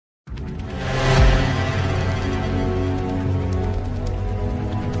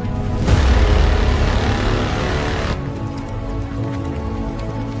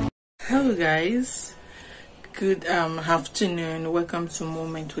guys, good afternoon. Welcome to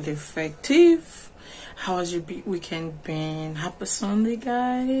Moment with Effective. How has your weekend been? Happy Sunday,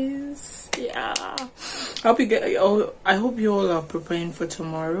 guys. Yeah, I hope you all are preparing for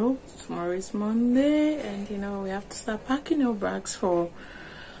tomorrow. Tomorrow is Monday, and we have to start packing your bags for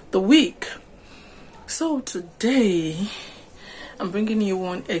the week. So today I'm bringing you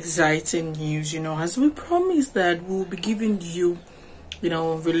one exciting news. As we promised that we'll be giving you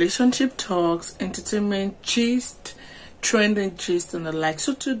relationship talks, entertainment gist, trending gist, and the like.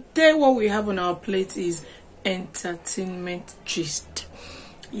 So today what we have on our plate is entertainment gist.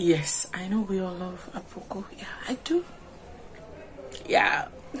 Yes, I know we all love Apoko. Yeah, I do. Yeah.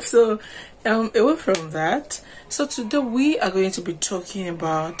 So away from that, so today we are going to be talking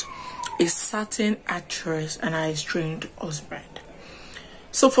about a certain actress and her estranged husband.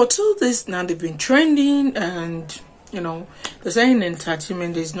 So for 2 days now, they've been trending, and they're saying in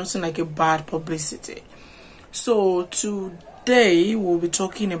entertainment there's nothing like a bad publicity. So today we'll be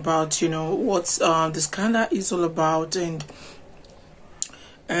talking about what the scandal is all about, and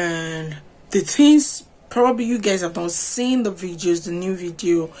the things probably you guys have not seen the videos, the new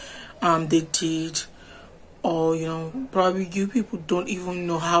video they did, or probably you people don't even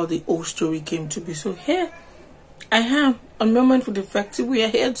know how the whole story came to be. So here I am on Moment with Effective. We are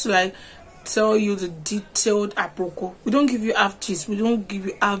here to tell you the detailed Apoko. We don't give you half gist, we don't give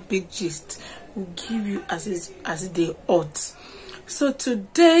you half big gist, we give you as they ought. So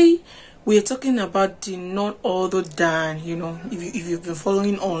today we are talking about the none other than if you've been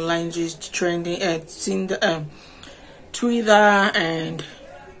following online just trending seeing the Twitter and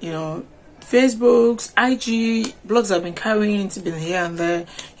Facebook's IG blogs have been carrying, it's been here and there,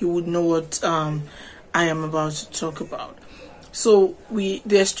 you would know what I am about to talk about. So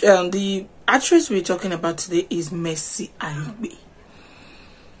the actress we're talking about today is Mercy Aigbe.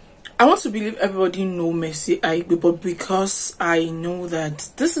 I want to believe everybody know Mercy Aigbe, but because I know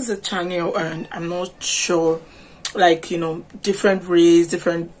that this is a channel and I'm not sure, different race,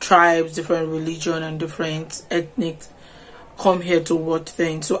 different tribes, different religion, and different ethnic come here to watch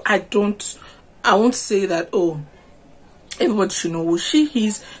things. So I won't say that everybody should know who she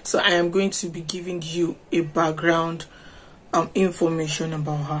is. So I am going to be giving you a background information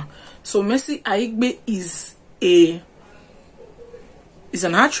about her. So Mercy Aigbe is an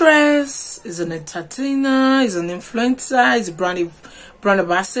actress, is an entertainer, is an influencer, is a brand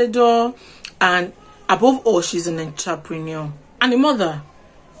ambassador, and above all, she's an entrepreneur and a mother.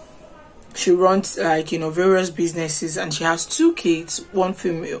 She runs various businesses, and she has 2 kids, 1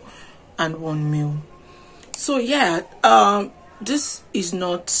 female and 1 male. So yeah, this is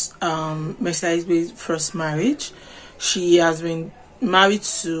not Mercy Aigbe's first marriage. She has been married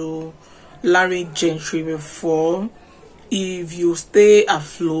to Larry Gentry before. If you stay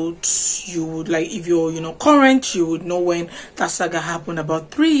afloat, you would if you're current, you would know when that saga happened about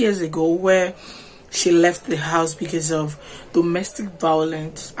 3 years ago, where she left the house because of domestic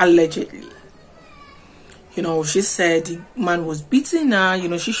violence, allegedly. She said the man was beating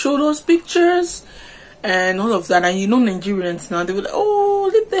her. She showed us pictures and all of that. And Nigerians now, they were like,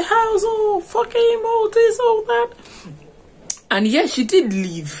 oh, leave the house, oh, fuck him, all this, all that. And yeah, she did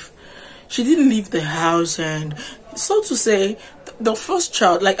leave. She did leave the house, and so to say, the first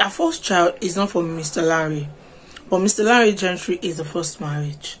child, our first child, is not from Mr. Larry, but Mr. Larry Gentry is the first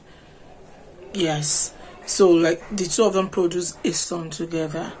marriage. Yes. So the 2 of them produce a son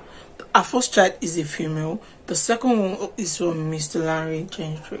together. Our first child is a female. The second one is from Mr. Larry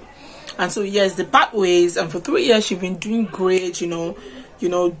Gentry. And so yes, the part ways, and for 3 years she's been doing great,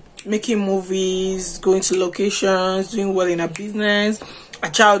 making movies, going to locations, doing well in her business. A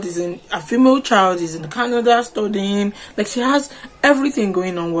female child is in Canada studying. She has everything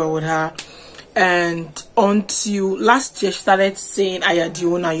going on well with her. And until last year, she started saying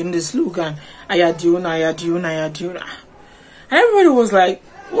Ayadiona, the slogan, Ayadiona, Ayadiona, Ayadiona. And everybody was like,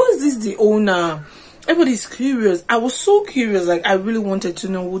 what is this, the owner? Everybody's curious. I was so curious, I really wanted to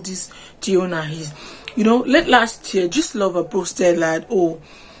know who this Diona is. Late last year, Just Lover posted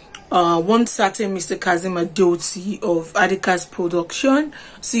one certain Mr. Kazim Adeoti of Adika's Production,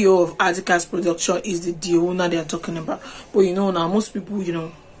 CEO of Adika's Production, is the Diona they are talking about. But now most people,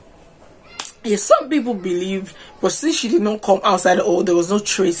 yes, some people believe, but since she did not come outside, or there was no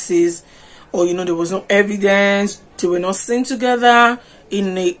traces, or there was no evidence, they were not seen together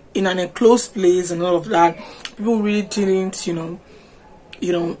in an enclosed place and all of that, people really didn't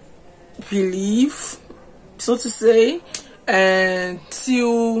believe, so to say,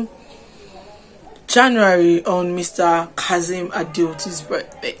 until January on Mr. Kazim Adeoti's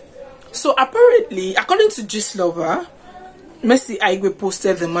birthday. So apparently, according to Gist Lover, Mercy Aigbe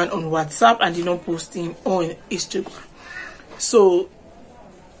posted the man on WhatsApp and did not post him on Instagram. So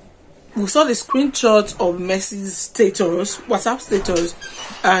we saw the screenshot of Mercy's status, WhatsApp status,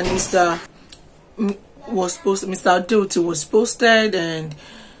 and Mr. Adeoti was posted, and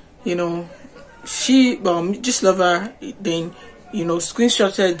you know, she just love her. Then you know,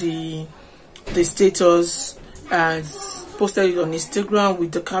 screenshotted the status and posted it on Instagram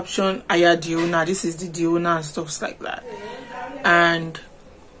with the caption, "Aya Diona, this is the Diona," and stuff like that. And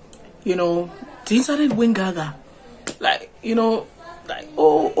you know, the internet went gaga, like, you know, like,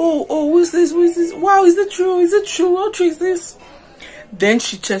 oh, who is this? Wow, is it true? Is it true? How true is this? Then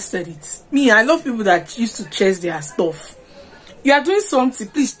she chested it. Me, I love people that used to chest their stuff. You are doing something,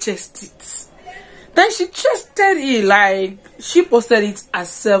 please chest it. Then she chested it, like she posted it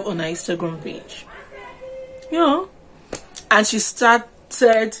herself on her Instagram page. You know, and she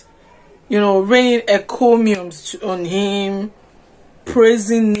started, you know, raining encomiums on him,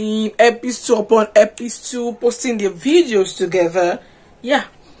 praising him, episode upon episode, posting their videos together. Yeah,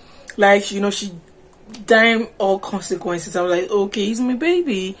 like, you know, she dime all consequences. I was like, okay, he's my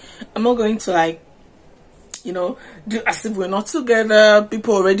baby. I'm not going to, like, you know, do as if we're not together.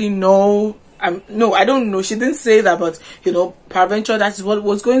 People already know. No, I don't know. She didn't say that, but you know, peradventure, that's what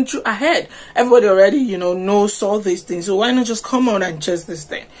was going through her head. Everybody already, you know, knows all these things. So why not just come out and chase this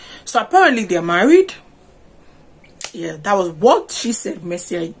thing? So apparently they're married. Yeah, that was what she said,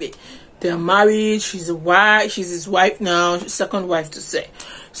 Mercy Aigbe. They're married. She's a wife. She's his wife now. Second wife to say.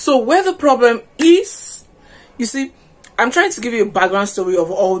 So where the problem is, you see, I'm trying to give you a background story of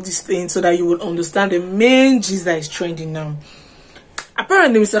all these things so that you will understand the main gist that is trending now.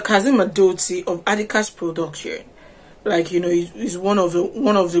 Apparently, Mr. Kazeem Adeoti of Adika's production, like, you know, he's one of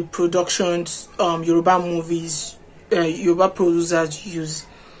the productions Yoruba movies, Yoruba producers use.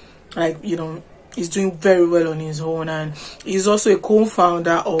 Like, you know, he's doing very well on his own, and he's also a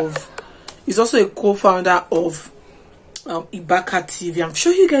co-founder of Ibaka TV. I'm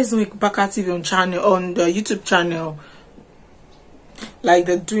sure you guys know Ibaka TV on the YouTube channel. Like,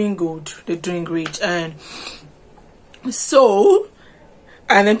 they're doing good, they're doing great, and so.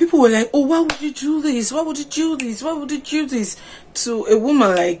 And then people were like, oh, why would you do this? Why would you do this? Why would you do this to a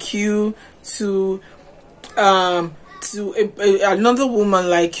woman like you? To another woman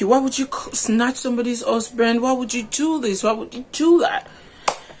like you? Why would you snatch somebody's husband? Why would you do this? Why would you do that?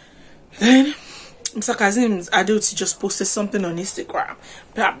 Then Mr. Kazeem Adeoti just posted something on Instagram.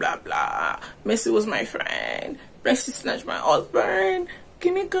 Blah, blah, blah. Mercy was my friend. Mercy snatched my husband.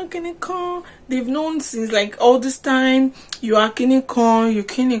 Kinikon. They've known since like all this time. You are Kinikon, you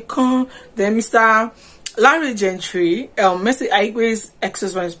Kinikon. Then Mr. Larry Gentry, Mercy Aigbe's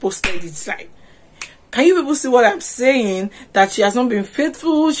ex-husband, posted it. Like, can you people see what I'm saying? That she has not been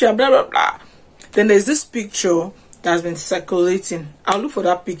faithful, she blah blah blah. Then there's this picture that has been circulating. I'll look for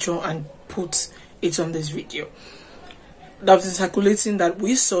that picture and put it on this video. That's been circulating that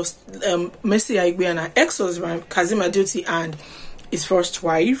we saw Mercy Aigbe and her ex-husband Kazeem Adeoti and his first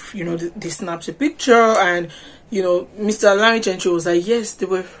wife, you know, they snapped a picture, and you know, Mr. Larry Gentry was like, yes, they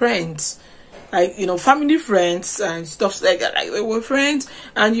were friends, like, you know, family friends and stuff like that. Like, they were friends,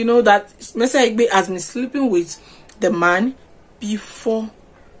 and you know that Mercy Aigbe has been sleeping with the man before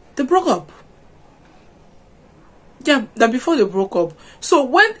they broke up. Yeah, that before they broke up. So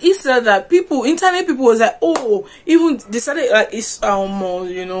when he said that, internet people was like, oh, even they started like, it's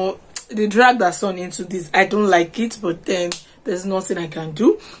you know, they dragged their son into this. I don't like it, but then there's nothing I can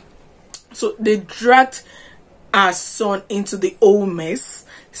do. So they dragged our son into the whole mess,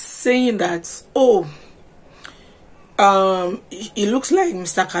 saying that, oh, it looks like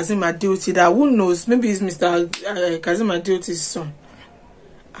Mr. Kazeem Adeoti, that who knows, maybe it's Mr. Kazeem Adeoti's son.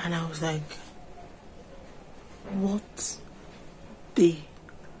 And I was like, what the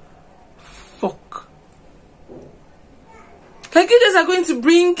fuck? Like, you guys are going to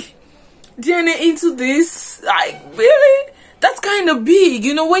bring DNA into this? Like, really? That's kind of big.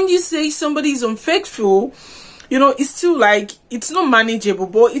 You know, when you say somebody is unfaithful, you know, it's still like, it's not manageable,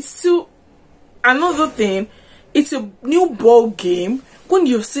 but it's still another thing. It's a new ball game when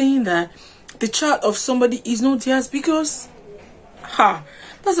you're saying that the child of somebody is not theirs, because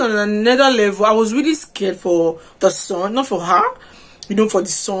that's on another level. I was really scared for the son, not for her, you know, for the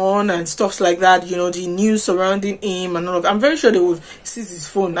son and stuff like that, you know, the news surrounding him and all of that. I'm very sure they would seize his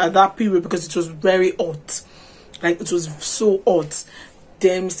phone at that period because it was very hot. Like, it was so hot.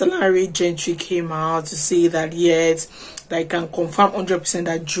 Then Mr. Larry Gentry came out to say that, yes, that I can confirm 100%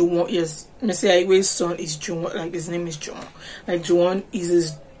 that Juwon, yes, Mercy Aigbe's son is Juwon, like, his name is Juwon. Like, Juwon is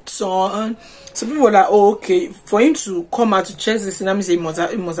his son. So people were like, oh, okay, for him to come out to check this, that means he must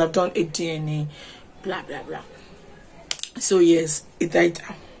have done a DNA, blah, blah, blah. So yes, it died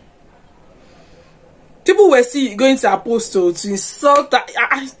down. People were still going to Apostle to insult her.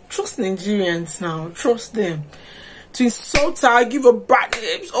 I trust Nigerians now. Trust them. To insult her, give her bad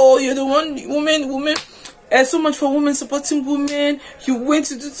names. Oh, you're the one woman. So much for women supporting women. You went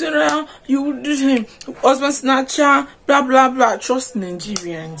to do it. You do him. Husband snatcher. Blah blah blah. Trust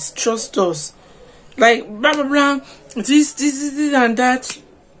Nigerians. Trust us. Like blah blah blah. This and that.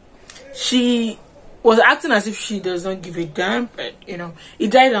 She was acting as if she does not give a damn, but you know,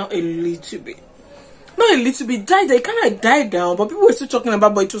 it died down a little bit. Not a little bit, died. It kind of died down, but people were still talking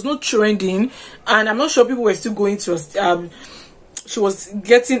about, but it was not trending, and I'm not sure people were still going to. She was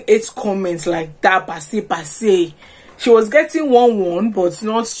getting 8 comments like that, passe. She was getting 1, but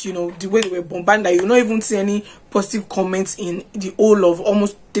not, you know, the way they were bombarded. That you not even see any positive comments in the whole of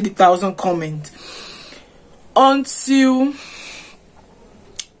almost 30,000 comments until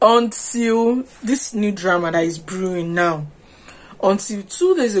this new drama that is brewing now. Until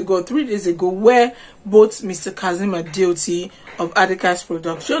 3 days ago, where both Mr. Kazim Adeoti of Adika's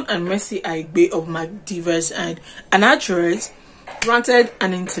production and Mercy Aigbe of McDivers and an actress granted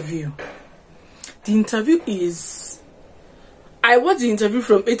an interview. The interview is, I watched the interview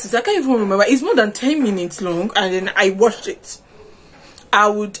from 8 to, I can't even remember, it's more than 10 minutes long, and then I watched it. I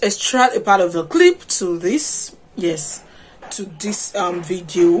would extract a part of the clip to this, yes, to this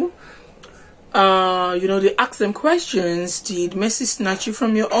video. You know, they asked them questions. Did Mercy snatch you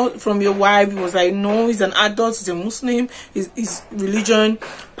from your wife? He was like, no, he's an adult, he's a Muslim, his religion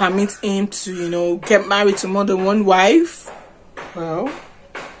permits him to, you know, get married to more than one wife. Well,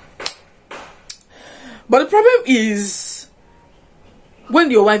 but the problem is when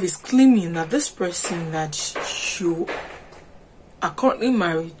your wife is claiming that this person that you are currently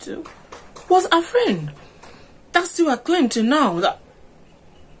married to was a friend. That's still a claim to now. That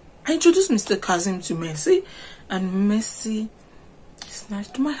I introduced Mr. Kazim to Mercy, and Mercy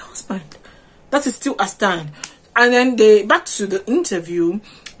snatched my husband. That is still a stand. And then they, back to the interview,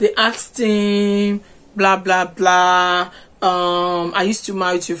 they asked him, blah blah blah. I used to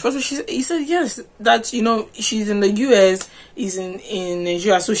marry to you first. He said yes. That, you know, she's in the US, he's in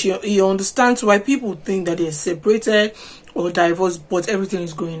Nigeria, so he understands why people think that they're separated or divorced, but everything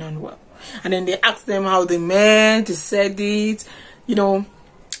is going on well. And then they asked them how they met. They said it. You know,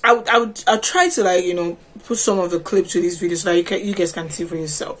 I'll try to, like, you know, put some of the clips to this video so that you guys can see for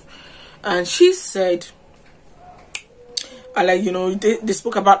yourself. And she said, like, you know, they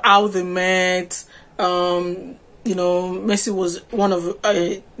spoke about how they met. You know, Mercy was one of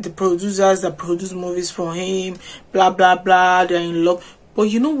the producers that produced movies for him. Blah blah blah. They're in love. But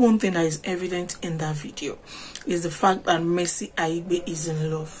you know, one thing that is evident in that video is the fact that Mercy Aigbe is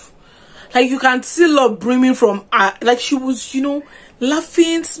in love. Like, you can see love brimming from her. Like, she was, you know,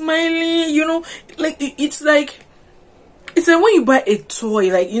 laughing, smiling, you know, like it's like when you buy a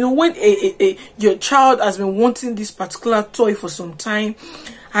toy, like, you know, when your child has been wanting this particular toy for some time,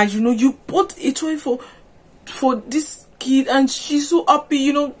 and you know, you bought a toy for this kid, and she's so happy,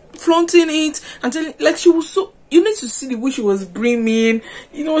 you know, flaunting it, and telling, like, she was so, you need to see the way she was brimming,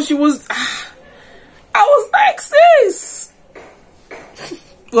 you know, she was, I was like, sis.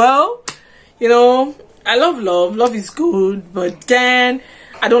 Well, you know, I love love. Love is good, but then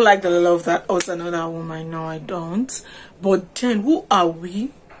I don't like the love that hurts another woman. No, I don't. But then, who are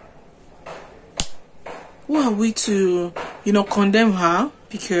we? Who are we to, you know, condemn her?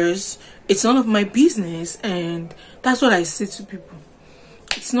 Because it's none of my business, and that's what I say to people.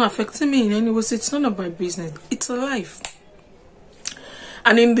 It's not affecting me in any way. So it's none of my business. It's a life.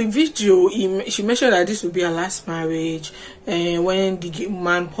 And in the video, she mentioned that this would be her last marriage. And when the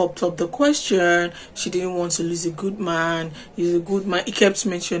man popped up the question, she didn't want to lose a good man. He's a good man. He kept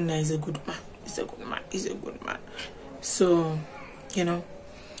mentioning that he's a good man. He's a good man. He's a good man. So, you know.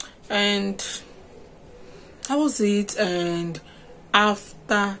 And that was it. And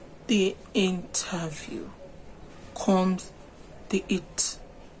after the interview comes the it.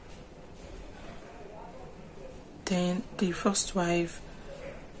 Then the first wife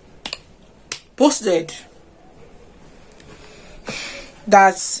posted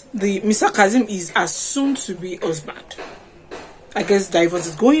that the Mr. Kazim is as soon to be husband. I guess divorce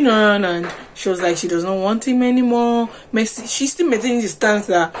is going on, and she was like, she does not want him anymore. Mercy, she's still maintaining the stance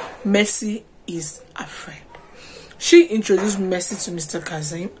that Mercy is a friend. She introduced Mercy to Mr.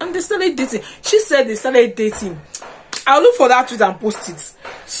 Kazim, and they started dating. She said they started dating. I'll look for that tweet and post it.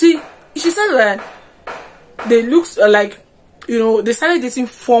 She said that they looked like, you know, they started dating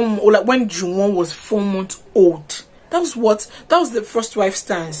like when Juwon was 4 months old. That was the first wife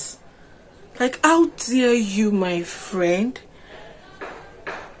stance. Like, how dare you, my friend?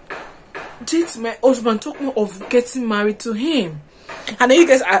 date my husband, talking of getting married to him. And then you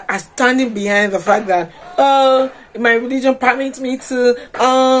guys are standing behind the fact that, oh, my religion permits me to,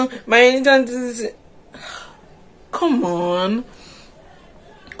 my religion does. Come on.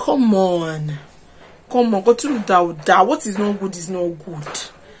 Go to that. What is not good is not good.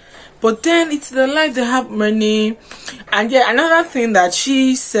 But then it's the life, they have money. And yeah, another thing that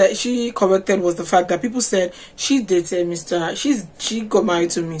she said, she corrected, was the fact that people said she dated she got married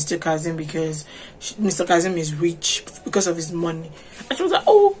to Mr. Kazim because Mr. Kazim is rich because of his money. And she was like,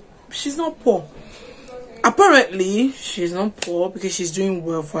 oh, she's not poor. Apparently, she's not poor because she's doing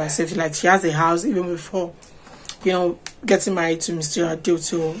well for herself. Like, she has a house even before, you know, getting married to Mr.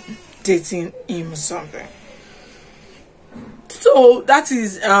 Adeoto, dating him or something. So that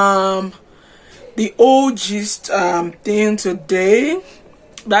is the old gist thing today.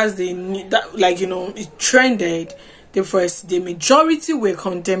 That's like, you know, it trended. The majority were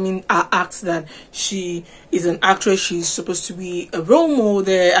condemning her act, that she is an actress, she's supposed to be a role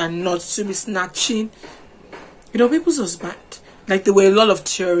model and not to be snatching, you know, people's husband. Like, there were a lot of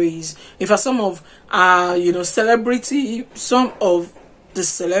theories. In fact, some of you know, some of the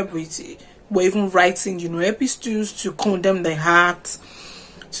celebrity were even writing, you know, epistles to condemn the act,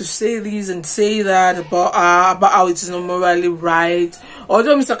 to say this and say that about how it is not morally right.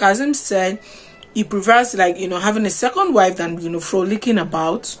 Although Mr. Kazim said he prefers, like, you know, having a second wife than, you know, frolicking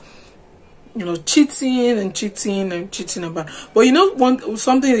about, you know, cheating about. But you know,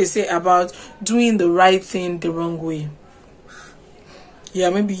 something they say about doing the right thing the wrong way.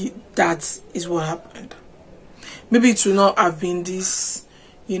 Yeah, maybe that is what happened. Maybe it will not have been this,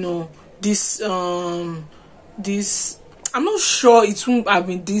 you know, this I'm not sure it won't have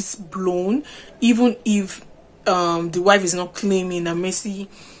been this blown, even if the wife is not claiming that Mercy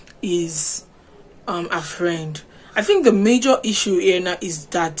is a friend. I think the major issue here now is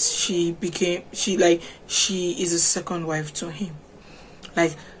that she is a second wife to him.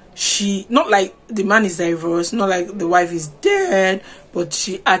 Like, not like the man is divorced, not like the wife is dead, but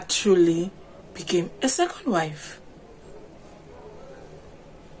she actually became a second wife.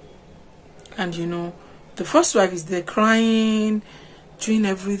 And you know, the first wife is there crying, doing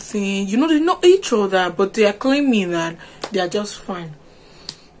everything. You know, they know each other, but they are claiming that they are just fine.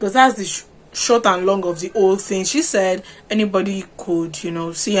 Because that's the short and long of the whole thing. She said anybody could, you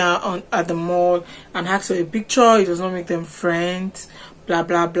know, see her at the mall and ask for a picture. It does not make them friends. Blah,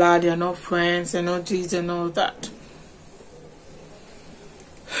 blah, blah. They are not friends. They're not this and all that.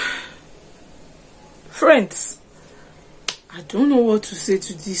 Friends, I don't know what to say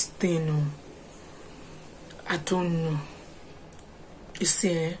to this thing. No. I don't know. You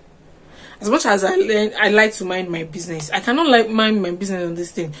see, as much as I like to mind my business, I cannot mind my business on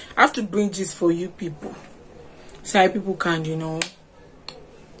this thing. I have to bring this for you people, so that people can, you know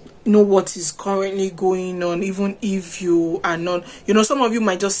what is currently going on, even if you are not, you know, some of you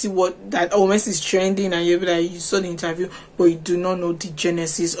might just see oh, Mercy is trending, and you'll be like, you saw the interview, but you do not know the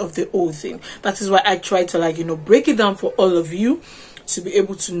genesis of the whole thing. That is why I try to, like, you know, break it down for all of you to be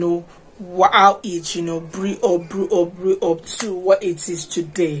able to know how it, you know, brew up to what it is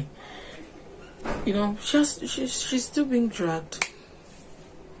today. You know, she's still being dragged.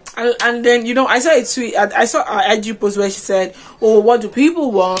 And then, you know, I saw a tweet, I saw an IG post where she said, oh, what do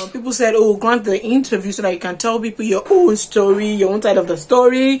people want? People said, oh, grant the interview so that you can tell people your own story, your own side of the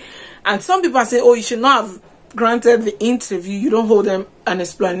story. And some people are saying, oh, you should not have granted the interview, you don't hold them an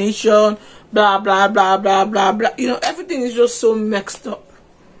explanation, blah, blah, blah, blah, blah, blah. You know, everything is just so mixed up.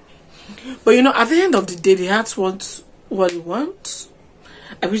 But, you know, at the end of the day, the hearts want what they want.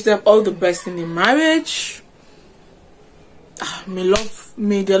 I wish them all the best in their marriage.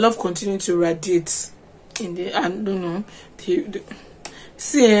 May their love continue to radiate in the, I don't know.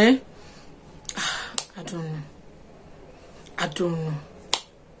 See, I don't know.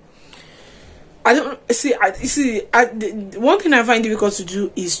 One thing I find difficult to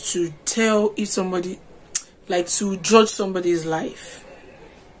do is to tell if somebody, like, to judge somebody's life.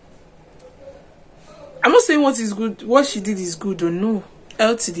 I'm not saying what is good, what she did is good or no.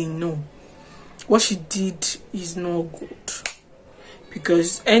 LTD, no. What she did is not good.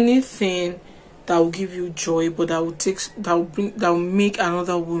 Because anything that will give you joy, but that will make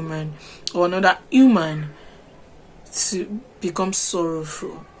another woman or another human to become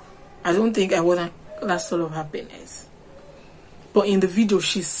sorrowful. I don't think I want that sort of happiness. But in the video,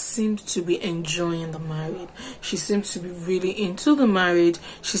 she seemed to be enjoying the marriage. She seemed to be really into the marriage.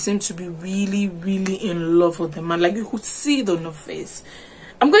 She seemed to be really, really in love with the man. Like, you could see it on her face.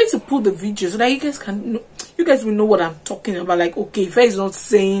 I'm going to put the video so that you guys can know, you guys will know what I'm talking about. Like, okay, Faye is not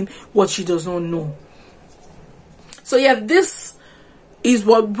saying what she does not know. So yeah, this is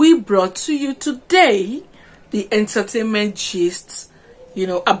what we brought to you today. The entertainment gist, you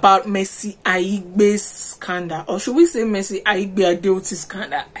know, about Mercy Aigbe's scandal. Or should we say Mercy Aigbe Adeoti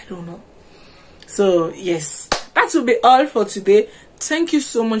scandal? I don't know. So, yes, that will be all for today. Thank you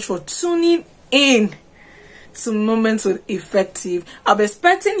so much for tuning in to Moments with Effective. I'll be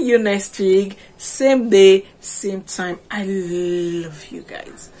expecting you next week. Same day, same time. I love you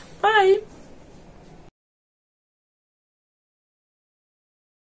guys. Bye.